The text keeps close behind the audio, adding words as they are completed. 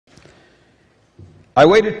I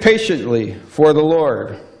waited patiently for the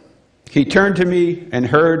Lord. He turned to me and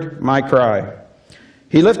heard my cry.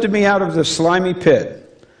 He lifted me out of the slimy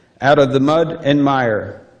pit, out of the mud and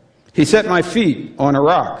mire. He set my feet on a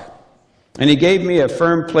rock, and he gave me a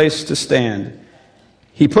firm place to stand.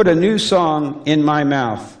 He put a new song in my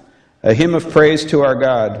mouth, a hymn of praise to our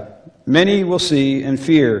God. Many will see and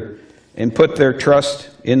fear and put their trust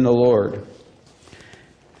in the Lord.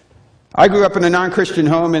 I grew up in a non-Christian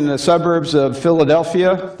home in the suburbs of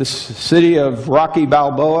Philadelphia, the city of Rocky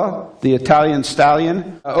Balboa, the Italian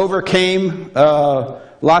stallion. Overcame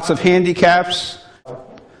lots of handicaps.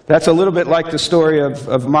 That's a little bit like the story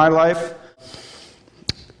of my life.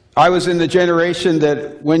 I was in the generation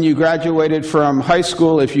that when you graduated from high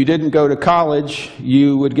school, if you didn't go to college,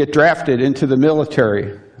 you would get drafted into the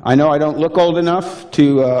military. I know I don't look old enough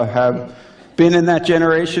to have been in that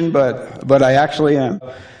generation, but I actually am.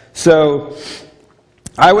 So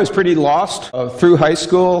I was pretty lost through high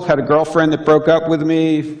school, had a girlfriend that broke up with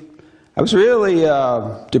me. I was really,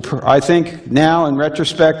 I think now in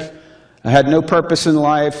retrospect, I had no purpose in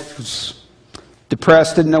life, was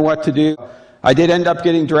depressed, didn't know what to do. I did end up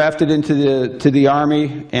getting drafted into the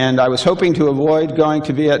Army, and I was hoping to avoid going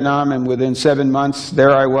to Vietnam, and within 7 months,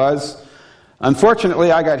 there I was.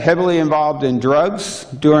 Unfortunately, I got heavily involved in drugs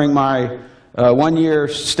during my 1-year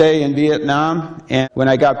stay in Vietnam, and when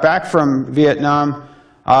I got back from Vietnam,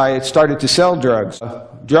 I started to sell drugs.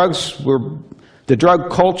 The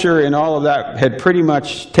drug culture and all of that had pretty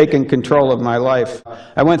much taken control of my life.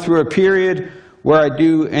 I went through a period where I'd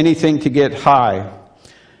do anything to get high.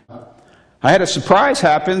 I had a surprise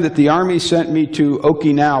happen that the Army sent me to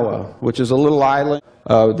Okinawa, which is a little island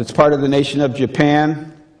that's part of the nation of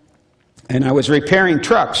Japan, and I was repairing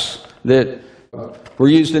trucks that were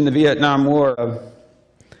used in the Vietnam War.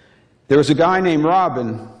 There was a guy named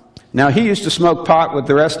Robin. Now, he used to smoke pot with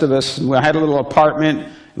the rest of us. We had a little apartment,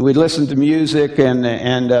 and we'd listen to music and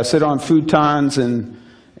sit on futons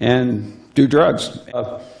and do drugs.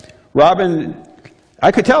 Robin,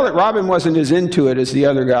 I could tell that Robin wasn't as into it as the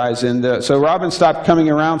other guys, and so Robin stopped coming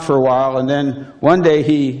around for a while, and then one day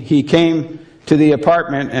he came to the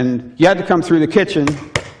apartment, and you had to come through the kitchen,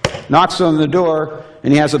 knocks on the door,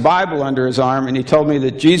 and he has a Bible under his arm, and he told me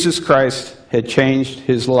that Jesus Christ had changed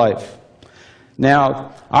his life.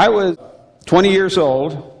 Now, I was 20 years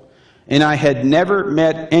old, and I had never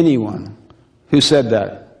met anyone who said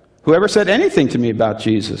that, who ever said anything to me about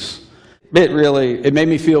Jesus. It made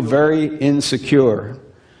me feel very insecure.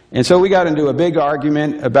 And so we got into a big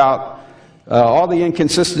argument about all the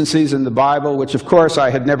inconsistencies in the Bible, which of course I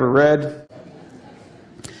had never read.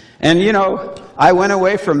 And you know, I went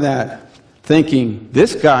away from that thinking,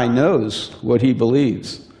 this guy knows what he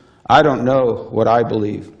believes. I don't know what I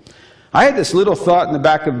believe. I had this little thought in the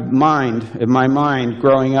back of my mind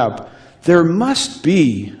growing up, there must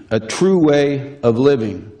be a true way of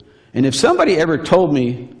living. And if somebody ever told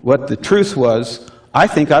me what the truth was, I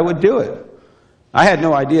think I would do it. I had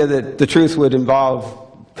no idea that the truth would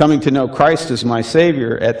involve coming to know Christ as my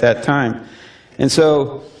Savior at that time. And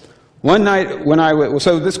so one night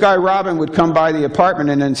so this guy Robin would come by the apartment,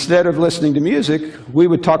 and instead of listening to music, we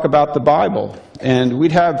would talk about the Bible. And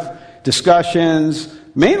we'd have discussions.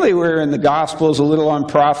 Mainly we're in the Gospels, a little on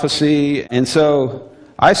prophecy. And so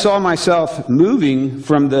I saw myself moving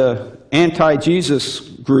from the anti-Jesus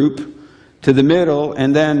group to the middle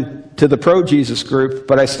and then to the pro-Jesus group,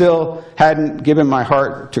 but I still hadn't given my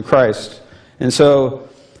heart to Christ. And so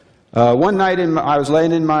one night I was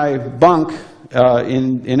laying in my bunk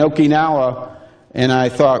in Okinawa, and I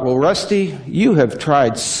thought, well, Rusty, you have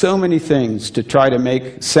tried so many things to try to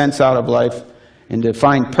make sense out of life and to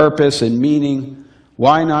find purpose and meaning.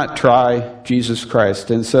 Why not try Jesus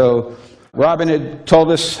Christ? And so Robin had told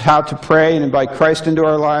us how to pray and invite Christ into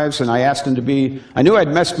our lives, and I asked him to be, I knew I'd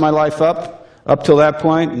messed my life up till that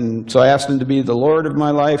point, and so I asked him to be the Lord of my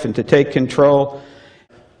life and to take control.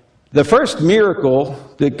 The first miracle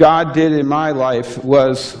that God did in my life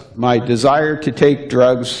was my desire to take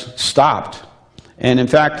drugs stopped. And in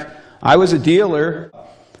fact, I was a dealer.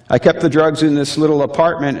 I kept the drugs in this little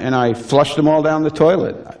apartment, and I flushed them all down the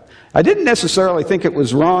toilet. I didn't necessarily think it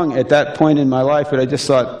was wrong at that point in my life, but I just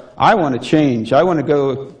thought, I want to change. I want to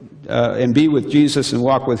go and be with Jesus and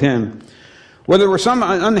walk with Him. Well, there were some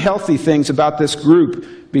unhealthy things about this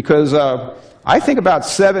group, because I think about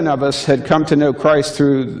 7 of us had come to know Christ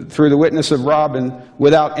through the witness of Robin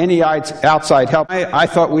without any outside help. I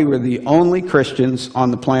thought we were the only Christians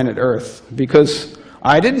on the planet Earth, because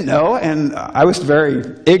I didn't know, and I was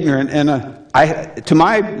very ignorant, and to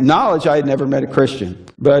my knowledge, I had never met a Christian.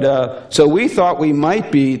 But so we thought we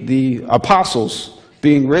might be the apostles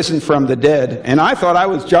being risen from the dead, and I thought I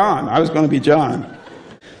was John. I was going to be John.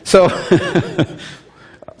 So,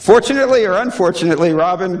 fortunately or unfortunately,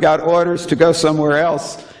 Robin got orders to go somewhere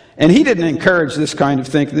else. And he didn't encourage this kind of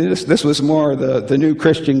thinking. This was more the new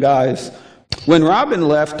Christian guys. When Robin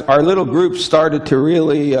left, our little group started to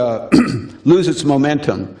really lose its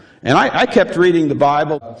momentum. And I kept reading the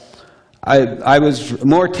Bible. I was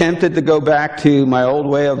more tempted to go back to my old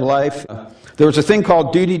way of life. There was a thing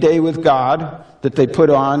called Duty Day with God that they put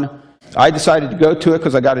on. I decided to go to it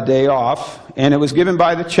because I got a day off. And it was given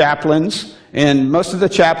by the chaplains. And most of the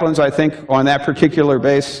chaplains, I think, on that particular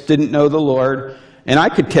base didn't know the Lord. And I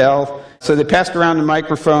could tell. So they passed around the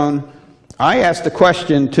microphone. I asked a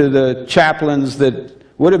question to the chaplains that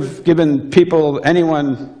would have given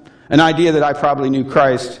anyone, an idea that I probably knew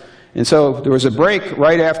Christ. And so there was a break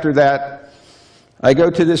right after that. I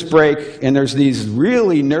go to this break, and there's these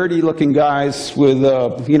really nerdy-looking guys with,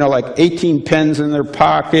 like 18 pens in their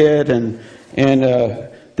pocket, and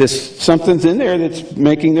something's in there that's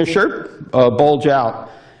making their shirt bulge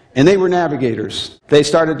out. And they were navigators. They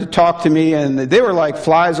started to talk to me, and they were like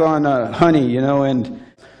flies on honey, and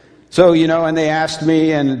so, and they asked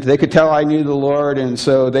me, and they could tell I knew the Lord, and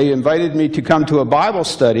so they invited me to come to a Bible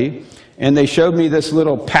study, and they showed me this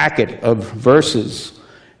little packet of verses.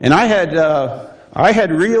 And I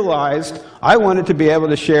had realized I wanted to be able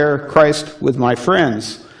to share Christ with my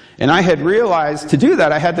friends. And I had realized to do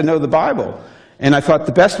that I had to know the Bible. And I thought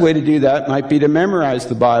the best way to do that might be to memorize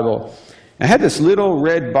the Bible. I had this little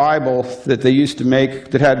red Bible that they used to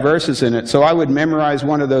make that had verses in it. So I would memorize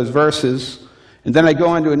one of those verses, and then I'd go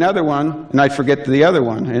on to another one, and I'd forget the other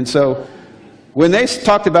one. And so when they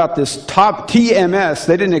talked about this TMS,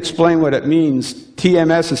 they didn't explain what it means.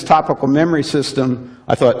 TMS is topical memory system.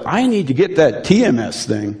 I thought, I need to get that TMS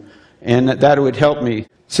thing, and that would help me.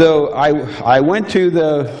 So I went to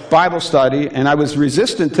the Bible study, and I was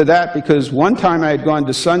resistant to that because one time I had gone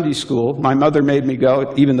to Sunday school. My mother made me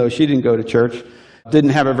go, even though she didn't go to church,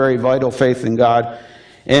 didn't have a very vital faith in God.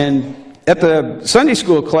 And at the Sunday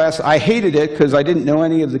school class, I hated it because I didn't know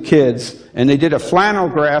any of the kids, and they did a flannel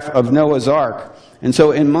graph of Noah's Ark. And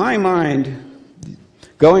so in my mind,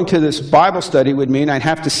 going to this Bible study would mean I'd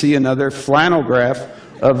have to see another flannel graph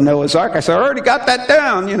of Noah's Ark. I said, I already got that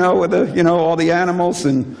down, with all the animals.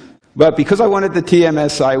 But because I wanted the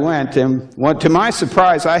TMS, I went. And to my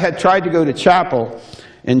surprise, I had tried to go to chapel.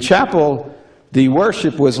 In chapel, the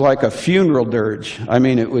worship was like a funeral dirge. I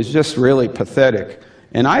mean, it was just really pathetic.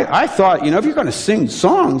 And I thought, if you're going to sing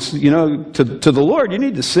songs, to the Lord, you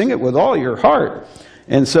need to sing it with all your heart.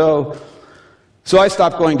 And so I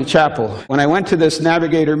stopped going to chapel. When I went to this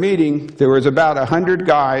navigator meeting, there was about 100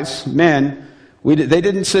 guys, men. They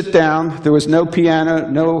didn't sit down. There was no piano,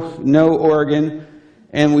 no organ.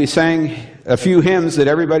 And we sang a few hymns that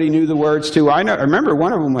everybody knew the words to. I remember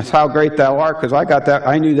one of them was How Great Thou Art, because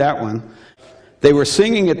I knew that one. They were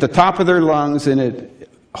singing at the top of their lungs, and it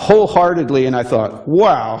wholeheartedly, and I thought,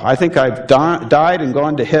 wow, I think I've died and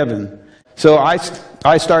gone to heaven. So I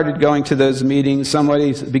started going to those meetings.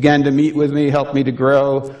 Somebody began to meet with me, helped me to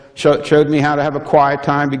grow, showed me how to have a quiet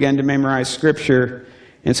time, began to memorize Scripture.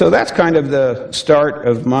 And so that's kind of the start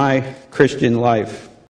of my Christian life.